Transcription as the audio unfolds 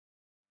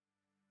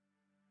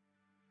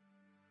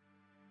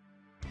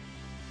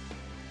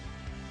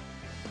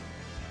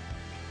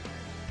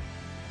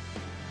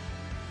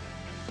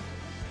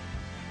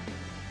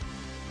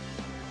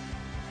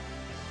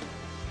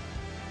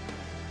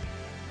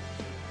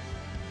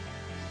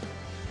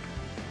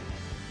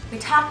We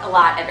talk a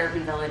lot at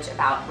Urban Village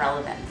about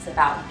relevance,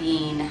 about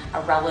being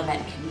a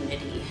relevant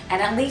community,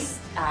 and at least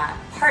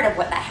part of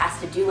what that has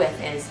to do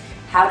with is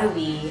how do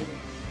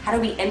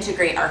we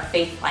integrate our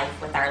faith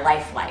life with our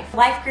life?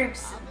 Life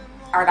groups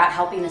are about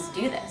helping us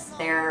do this.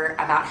 They're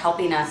about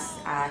helping us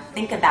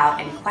think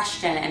about and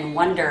question and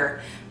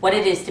wonder what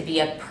it is to be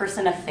a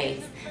person of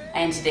faith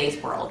in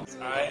today's world.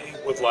 I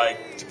would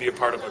like to be a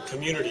part of a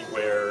community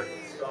where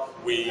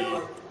we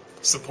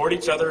support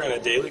each other in a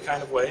daily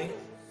kind of way.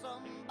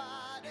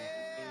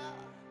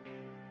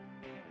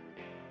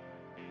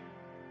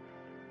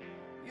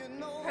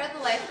 Part of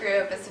the Life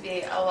Group is to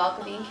be a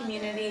welcoming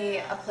community,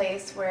 a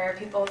place where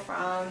people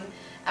from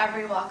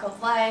every walk of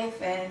life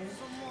and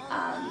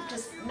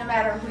just no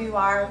matter who you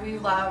are, who you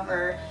love,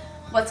 or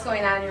what's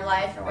going on in your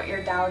life, or what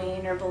you're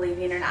doubting or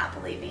believing or not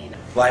believing.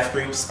 Life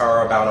groups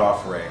are about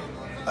offering,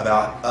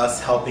 about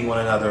us helping one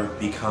another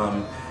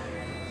become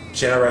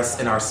generous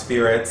in our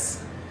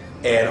spirits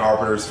and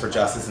arbiters for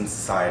justice in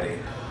society.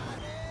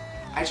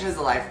 I chose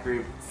the life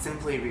group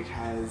simply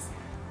because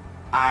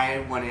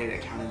I wanted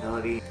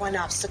accountability. One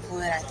obstacle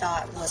that I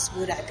thought was,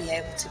 would I be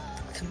able to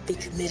be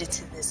committed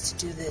to this,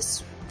 to do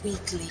this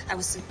weekly? I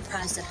was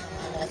surprised at how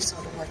my life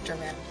sort of worked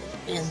around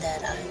it, and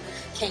that I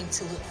came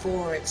to look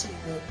forward to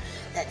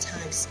that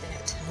time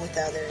spent with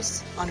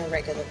others on a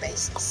regular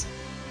basis.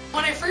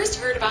 When I first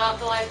heard about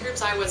the life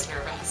groups, I was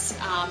nervous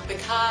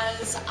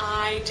because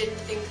I didn't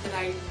think that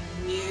I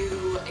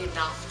knew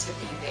enough to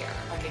be there.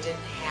 Like, I didn't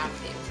have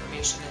the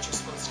information that you're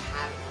supposed to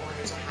have in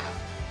order to have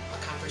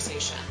a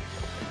conversation.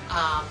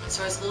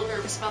 So I was a little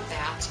nervous about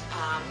that,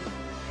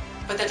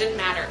 but that didn't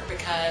matter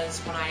because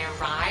when I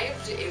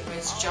arrived, it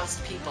was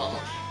just people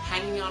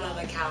hanging out on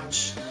the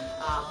couch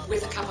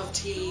with a cup of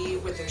tea,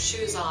 with their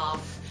shoes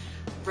off,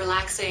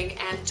 relaxing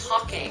and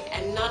talking,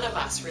 and none of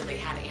us really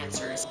had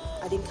answers.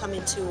 I didn't come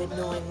into it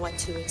knowing what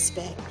to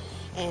expect,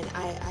 and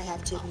I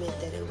have to admit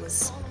that it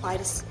was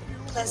quite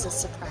a pleasant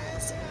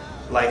surprise.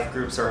 Life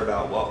groups are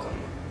about welcome.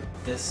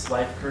 This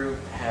life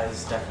group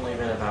has definitely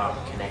been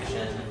about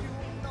connection.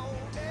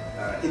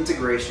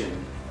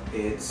 Integration.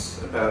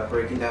 It's about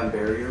breaking down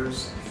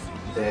barriers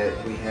that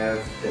we have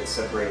that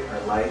separate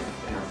our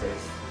life and our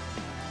faith.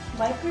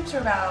 Life groups are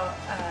about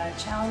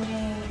challenging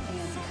and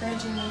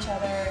encouraging each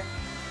other,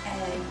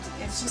 and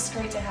it's just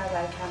great to have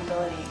that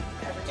accountability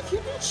every day. If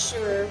you're not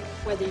sure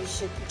whether you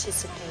should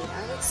participate,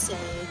 I would say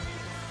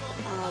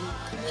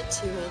commit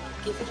to it,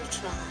 give it a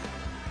try.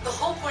 The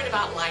whole point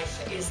about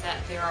life is that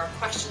there are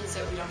questions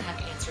that we don't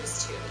have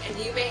answers to,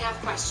 and you may have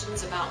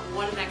questions about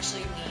what it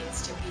actually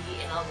means to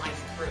be in a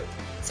life group.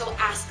 So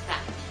ask them.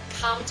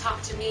 Come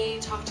talk to me,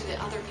 talk to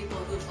the other people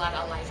who've led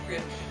a life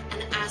group,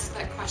 and ask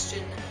that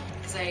question,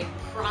 because I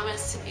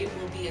promise it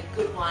will be a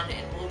good one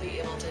and we'll be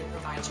able to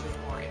provide you with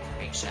more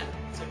information.